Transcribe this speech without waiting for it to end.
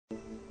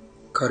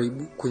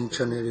Karibu kwenye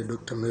channel ya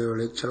Dr. Mlelwa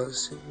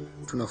Lectures.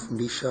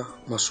 Tunafundisha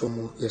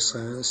masomo ya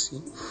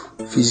sayansi,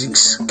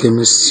 physics,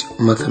 chemistry,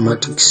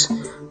 mathematics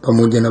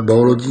pamoja na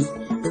biology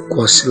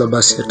kwa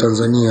sylabus ya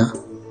Tanzania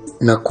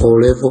na kwa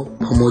level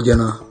pamoja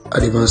na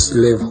advanced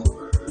level.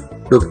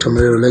 Dr.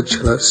 Mlelwa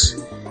Lectures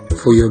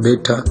for your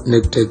better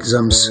next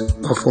exams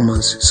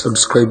performance.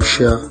 Subscribe,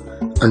 share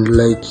and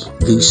like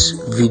this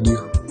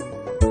video.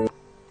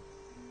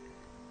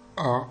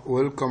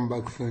 Welcome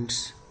back,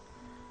 friends.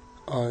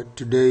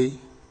 Today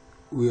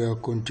we are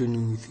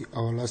continuing with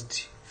our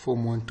last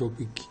Form 1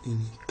 topic in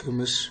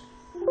chemistry,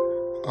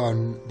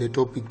 and the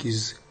topic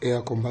is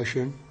air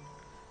combustion,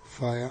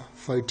 fire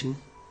fighting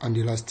and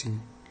lasting.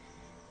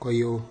 Kwa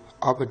hiyo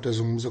hapa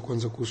tutazungumza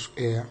kwanza kuhusu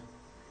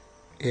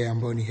air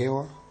ambayo ni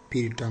hewa.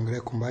 Pili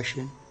tutaangalia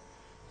combustion,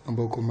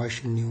 ambayo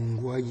combustion ni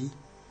uunguaji,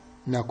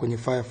 na kwenye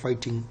fire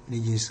fighting ni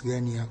jinsi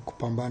gani ya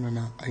kupambana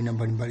na aina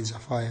mbalimbali za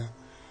fire,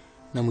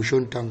 na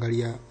mwishoni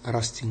tutaangalia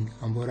lasting,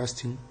 ambayo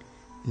lasting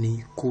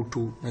ni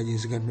kutu na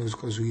jinsi gani tunaweza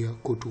kuzuia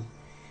kutu.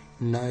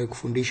 Naye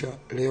kufundisha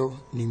leo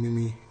ni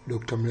mimi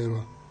Dr.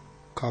 Mlelwa.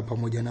 Kaa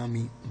pamoja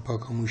nami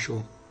mpaka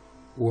mwisho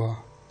wa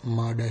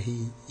mada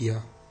hii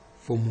ya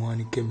Form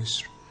 1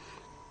 chemistry.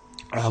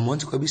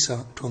 Mwanzo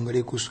kabisa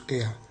tuangalie kuhusu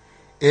air.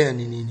 Air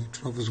ni nini?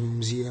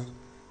 Tunapozungumzia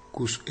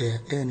kuhusu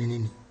air ni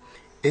nini?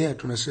 Air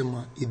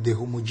tunasema is the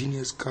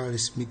homogeneous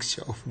colorless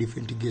mixture of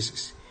different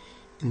gases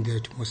in the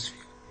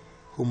atmosphere.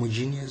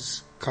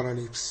 Homogeneous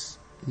colorless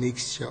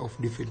mixture of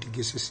different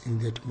gases in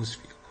the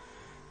atmosphere.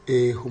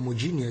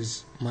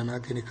 Homogeneous maana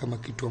yake ni kama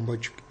kitu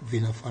ambacho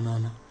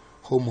vinafanana.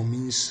 Homo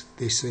means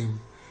the same.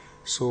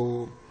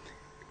 So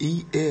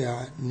hii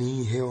air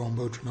ni hewa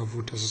ambayo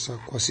tunavuta. Sasa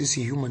kwa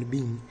sisi human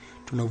being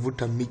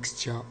tunavuta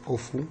mixture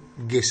of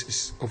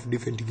gases, of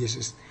different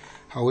gases.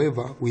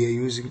 However, we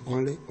are using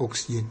only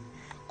oxygen.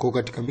 Kwa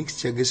katika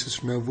mixture gases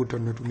tunayovuta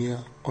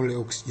tunatumia only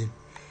oxygen.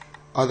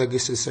 Other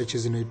gases such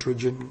as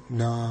nitrogen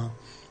na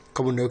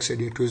carbon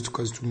dioxide hatuwezi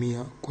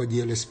tukazitumia kwa ajili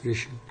ya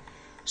respiration.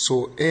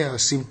 So air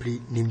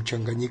simply ni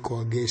mchanganyiko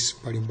wa gas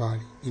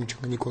mbalimbali. Ni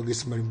mchanganyiko wa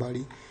gas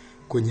mbalimbali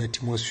kwenye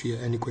atmosphere,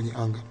 yani kwenye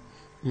anga.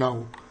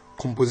 Now,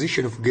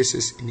 composition of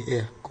gases in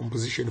air.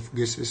 Composition of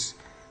gases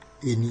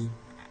in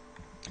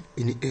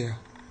air.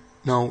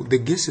 Now, the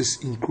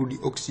gases include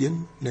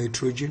oxygen,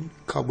 nitrogen,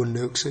 carbon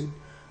dioxide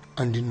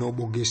and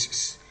noble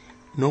gases.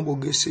 Noble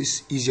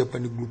gases hizi hapa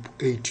ni group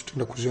 8.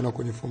 Tutaenda kuziona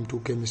kwenye form 2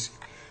 chemistry.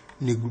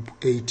 Ni group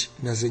 8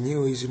 na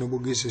zenyewe hizi noble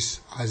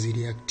gases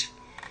hazireact.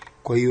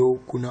 Kwa hiyo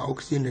kuna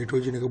oxygen,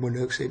 nitrogen, carbon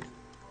dioxide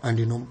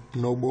and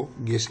noble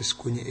gases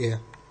kwenye air.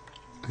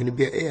 Lakini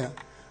pia air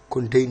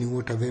contain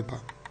water vapor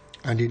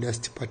and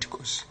dust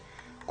particles.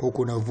 Kwa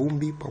kuna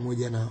vumbi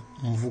pamoja na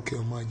mvuke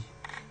wa maji.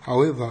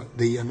 However,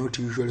 they are not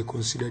usually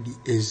considered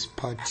as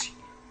part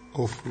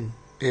of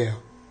air.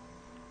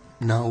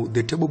 Now,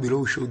 the table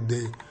below showed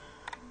the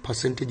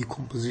percentage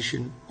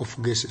composition of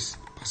gases.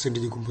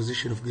 Percentage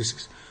composition of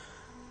gases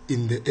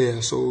in the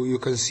air. So you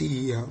can see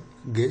here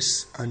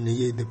gas and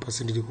here the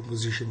percentage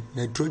composition.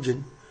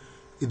 Nitrogen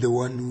is the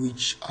one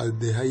which has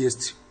the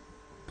highest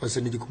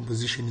percentage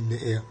composition in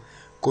the air.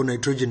 Kwa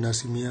nitrogen na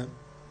asilimia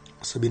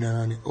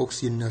 78,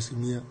 oxygen na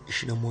asilimia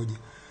 21,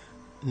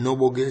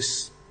 noble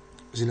gas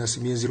zina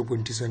asilimia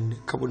 0.94,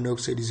 carbon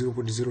dioxide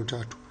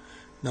 0.03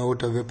 na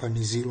water vapor ni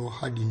 0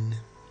 hadi 4.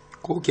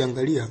 Kwa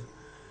ukiangalia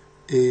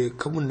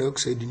carbon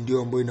dioxide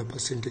ndio ambayo ina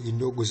percentage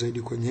ndogo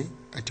zaidi kwenye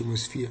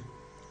atmosphere.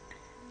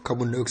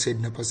 Carbon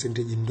dioxide na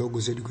percentage ndogo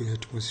zaidi kwenye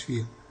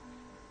atmosphere,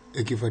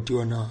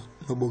 ikifuatiwa na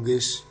noble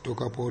gas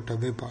toka hapo water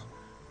vapor,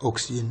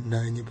 oxygen,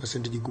 na yenye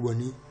percentage kubwa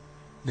ni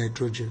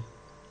nitrogen.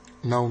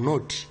 Now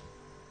note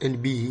and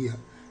be here,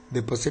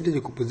 the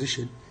percentage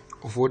composition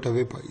of water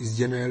vapor is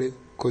generally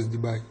caused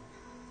by: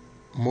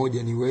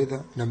 moja ni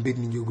weather na mbili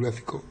ni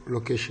geographical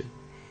location.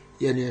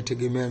 Yani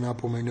yategemea na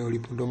hapo maeneo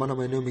ulipo. Ndio maana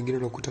maeneo mengine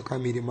unakuta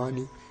kama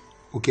milimani,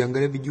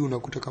 ukiangalia vijuu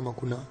unakuta kama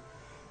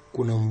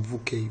kuna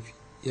mvuke hivi.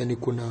 Yani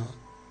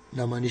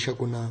na maanisha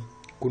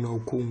kuna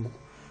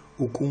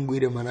ukungu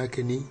ile maana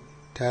yake ni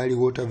tayari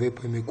water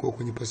vapor imekuwa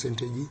kwenye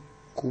percentage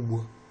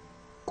kubwa.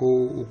 Kwa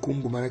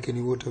ukungu maana yake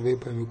ni water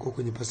vapor imekuwa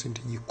kwenye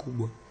percentage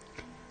kubwa.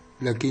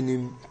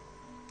 Lakini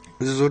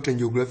hizo zote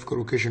geographical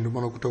location, ndio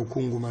maana unakuta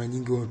ukungu mara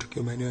nyingi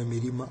unatokea maeneo ya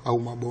milima au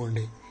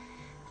mabonde.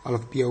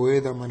 Alafu pia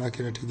weather maana yake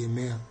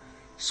inategemea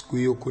siku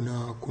hiyo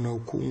kuna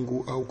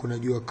ukungu au kuna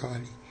jua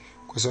kali.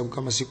 Kwa sababu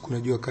kama siku kuna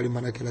jua kali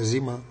maana yake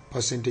lazima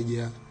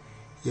percentage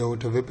ya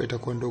water vapor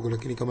itakuwa ndogo,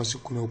 lakini kama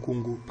siku kuna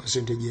ukungu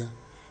percentage ya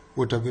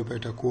water vapor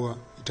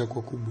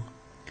itakuwa kubwa.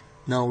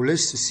 Now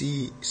let's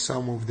see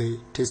some of the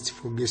tests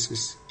for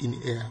gases in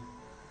air.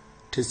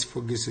 Tests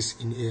for gases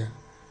in air.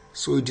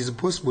 So it is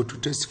possible to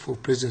test for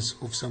presence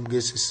of some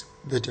gases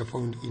that are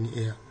found in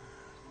air.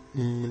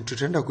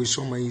 Tutaenda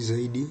kuisoma hii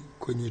zaidi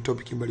kwenye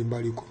topic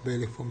mbalimbali huko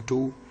mbele form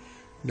 2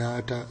 na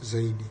hata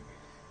zaidi.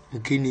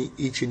 Lakini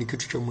hichi ni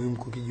kitu cha muhimu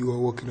kukijua,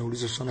 huwa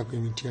kinaulizwa sana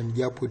kwenye mitihani,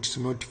 japo it's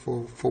not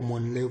for form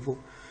 1 level.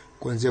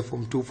 Kuanzia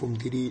form 2, form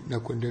 3 na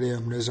kuendelea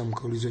mnaweza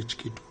mkaulizwa hichi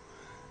kitu.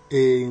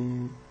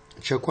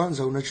 Cha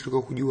kwanza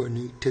unachotakiwa kujua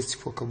ni test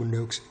for carbon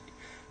dioxide.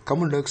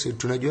 Carbon dioxide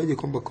tunajuaje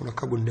kwamba kuna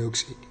carbon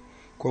dioxide?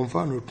 Kwa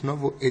mfano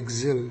tunavyo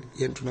exhale,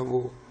 yani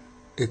tunavyo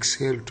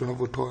exhale,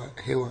 tunavyotoa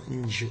hewa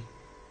nje.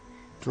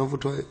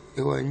 Tunavyotoa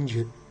hewa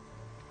nje,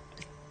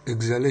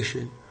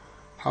 exhalation,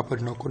 hapa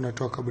tunakuwa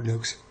tunatoa carbon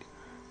dioxide.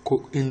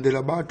 In the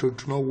laboratory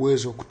tuna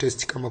uwezo wa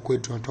kutest kama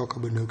kweli tunatoa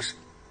carbon dioxide.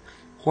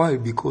 Why?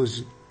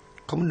 Because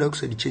carbon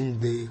dioxide change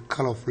the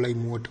color of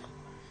lime water.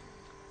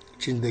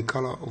 Change the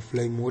color of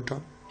lime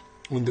water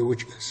on the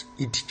watch gas.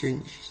 It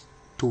changes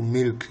to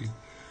milky.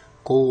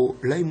 Kwa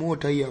lime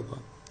water hii hapa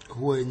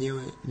huwa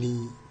yenyewe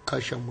ni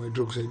calcium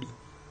hydroxide.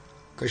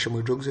 Calcium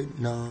hydroxide,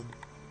 na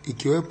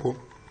ikiwepo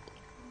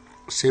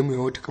sehemu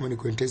yote kama ni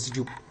kwenye test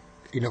tube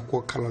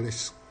inakuwa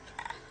colorless.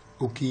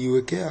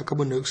 Ukiwekea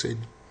carbon dioxide,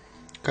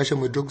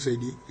 calcium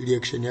hydroxide,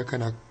 reaction yake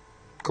na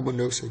carbon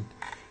dioxide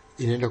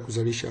inaenda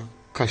kuzalisha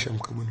calcium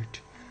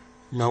carbonate.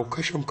 Now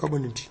calcium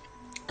carbonate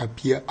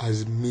appear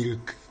as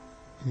milk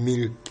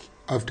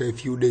after a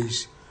few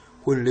days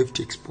when left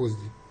exposed.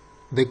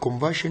 The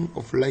conversion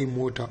of lime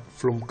water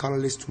from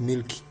colorless to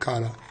milky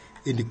color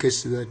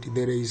indicates that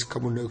there is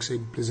carbon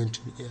dioxide present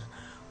in air.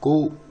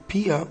 Kwa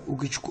pia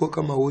ukichukua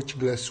kama watch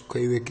glass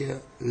ukaiwekea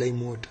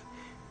lime water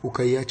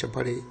ukaiacha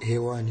pale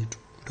hewani tu,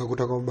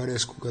 utakuta kama baada ya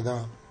siku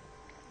kadhaa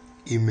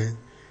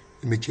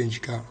imechange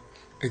color.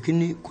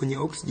 Lakini kwenye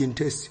oxygen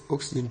test,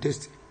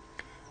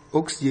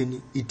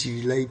 oxygen it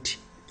light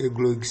a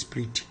glowing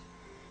spirit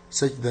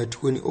such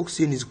that when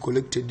oxygen is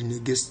collected in a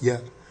gas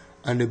jar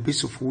and a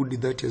piece of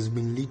wood that has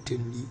been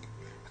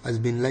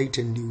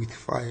lightened with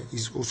fire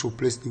is also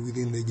placed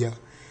within the jar,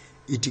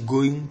 it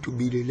going to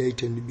be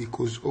lightened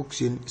because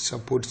oxygen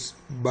supports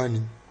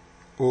burning,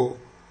 or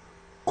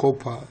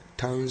copper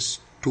turns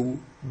to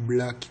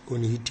black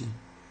on heating,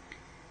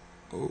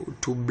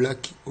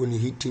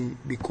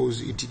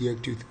 because it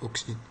reacts with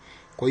oxygen.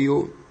 Kwa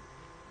hiyo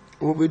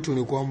hapo vitu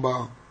ni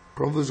kwamba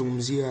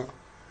tunapozungumzia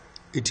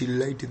it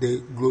light the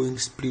glowing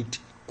spirit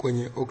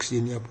kwenye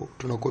oxygen, hapo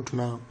tunakuwa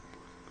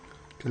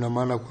tuna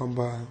maana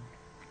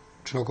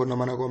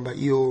kwamba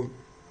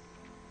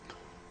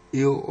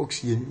hiyo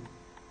oxygen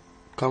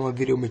kama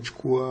vile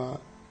umechukua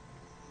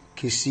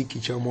kisiki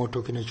cha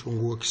moto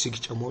kinachungua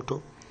kisiki cha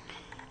moto,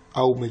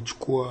 au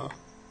umechukua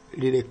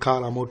lile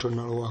kala moto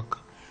linalowaka,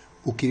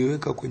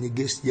 ukiliweka kwenye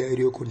gas jar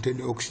iliyo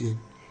contain oxygen,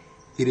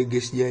 ile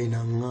gas jar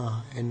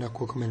inang'aa,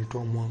 inakuwa kama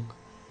inatoa mwanga.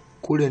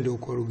 Kule ndio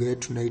kwa lugha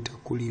yetu tunaita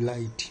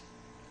kulilight.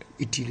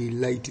 It will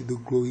light the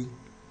glowing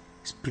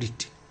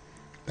spirit.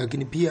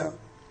 Lakini pia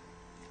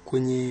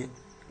kwenye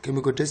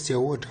chemical test ya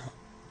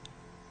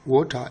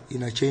water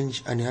ina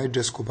change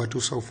anhydrous copper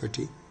 2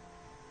 sulfate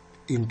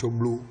into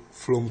blue,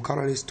 from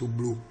colorless to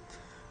blue.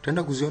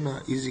 Tutaenda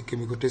kuziona hizi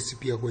chemical test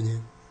pia kwenye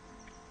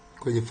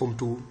form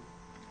 2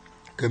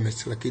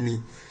 chemistry,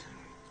 lakini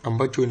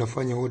ambacho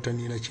inafanya water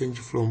ni ina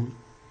change from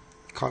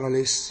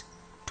colorless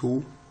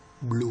to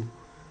blue.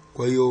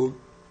 Kwa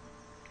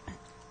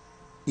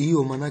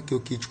hiyo manake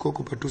ukichukua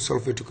copper 2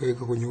 sulfate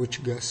ukaweka kwenye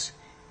watch gas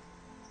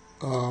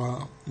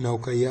na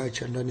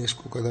ukaiacha ndani ya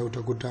siku kadhaa,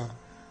 utakuta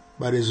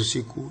baada ya hizo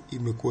siku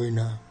imekuwa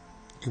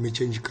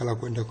imechange color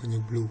kwenda kwenye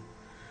blue.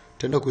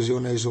 Tutaenda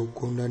kuziona hizo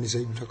kwa undani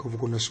zaidi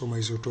tutakapokuwa tunasoma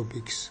hizo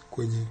topics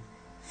kwenye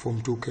form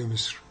 2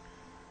 chemistry.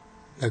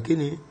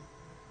 Lakini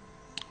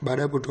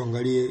baada hapo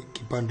tuangalie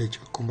kipande cha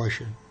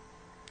combustion.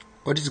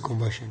 What is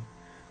combustion?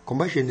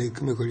 Combustion is a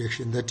chemical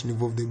reaction that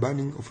involves the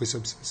burning of a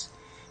substance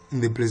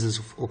in the presence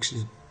of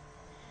oxygen.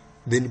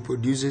 Then it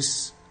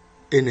produces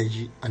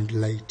energy and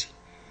light.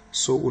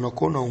 So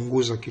unakuwa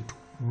unaunguza kitu,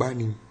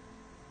 burning.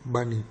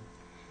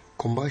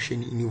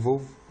 Combustion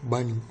involves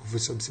burning of a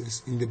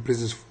substance in the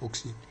presence of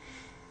oxygen.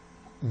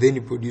 Then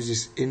it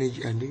produces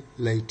energy and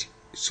light.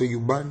 So you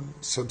burn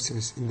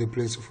substance in the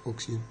presence of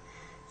oxygen,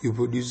 you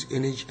produce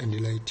energy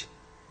and light.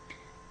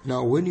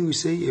 Now when you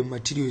say a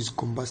material is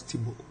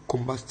combustible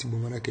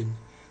manake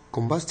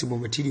combustible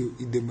material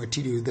is the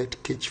material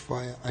that catch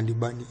fire and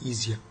burn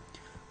easier.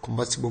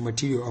 Combustible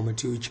material are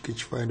material which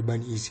catch fire and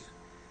burn easier.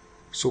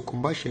 So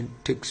combustion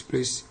takes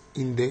place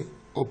in the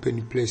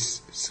open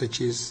place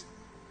such as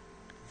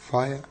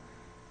fire.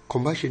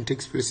 Combustion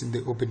takes place in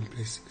the open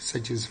place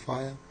such as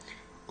fire,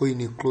 or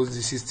in a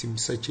closed system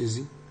such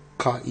as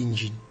car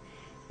engine.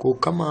 Kwa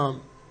kama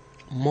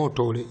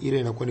moto ile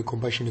inakuwa ni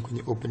combustion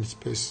kwenye open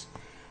space,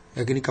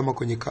 lakini kama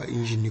kwenye car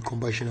engine ni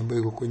combustion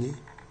ambayo iko kwenye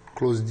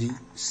closed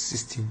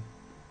system.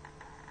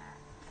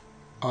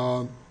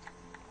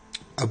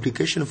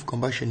 Application of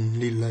combustion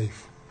in real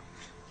life.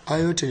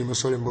 Hayo yote ni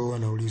maswali ambayo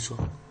wanaulizwa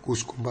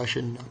kuhusu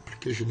combustion na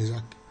application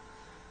zake.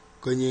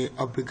 Kwenye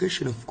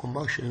application of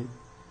combustion,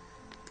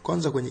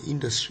 kwanza kwenye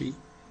industry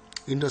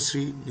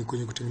ni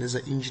kwenye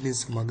kutengeneza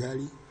engines za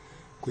magari,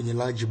 kwenye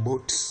large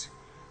boats,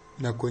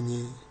 na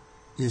kwenye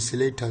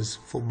insulators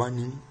for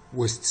burning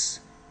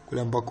wastes,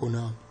 kule ambako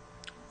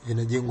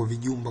vinajengwa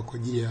vijumba kwa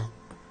ajili ya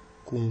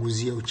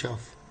kuunguzia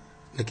uchafu.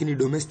 Lakini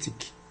domestic,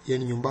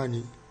 yani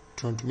nyumbani,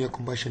 tunatumia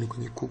combustion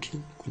kwenye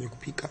cooking, kwenye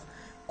kupika,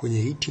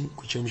 kwenye heating,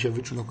 kuchemsha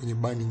vitu, na kwenye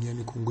burning,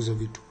 yani kuunguza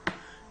vitu.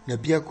 Na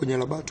pia kwenye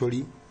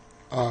laboratory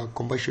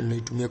combustion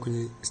naitumia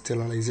kwenye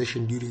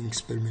sterilization during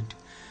experiment.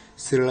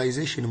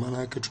 Sterilization maana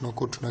yake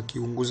tunakuwa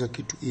tunakiunguza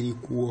kitu ili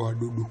kuua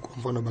wadudu, kwa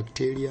mfano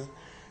bakteria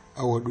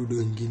au wadudu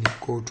wengine.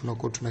 Kwa hiyo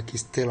tunakuwa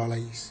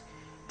tunakisterilize,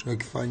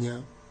 tunakifanya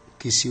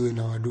kisiwe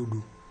na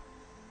wadudu.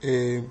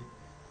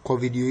 Kwa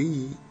video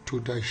hii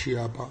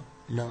tutaishia hapa,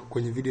 na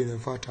kwenye video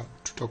inayofuata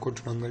tutakuwa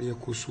tunaangalia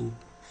kuhusu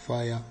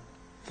fire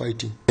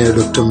fighting.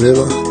 Dr.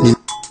 Mlelwa,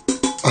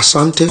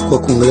 asante kwa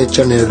kuangalia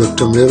channel ya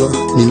Dr. Mlelwa.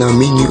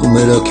 Ninaamini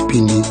umeelewa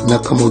kipindi, na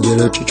kama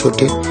hujaelewa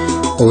chochote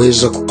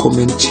waweza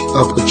kucomment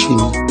hapo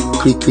chini.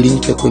 Click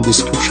link ya kwenye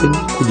description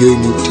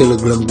kujoin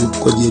Telegram group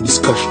kwa ajili ya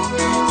discussion.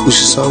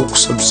 Usisahau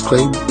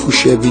kusubscribe,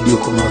 kushare video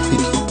kwa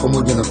marafiki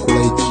pamoja na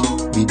kulike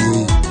video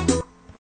hii.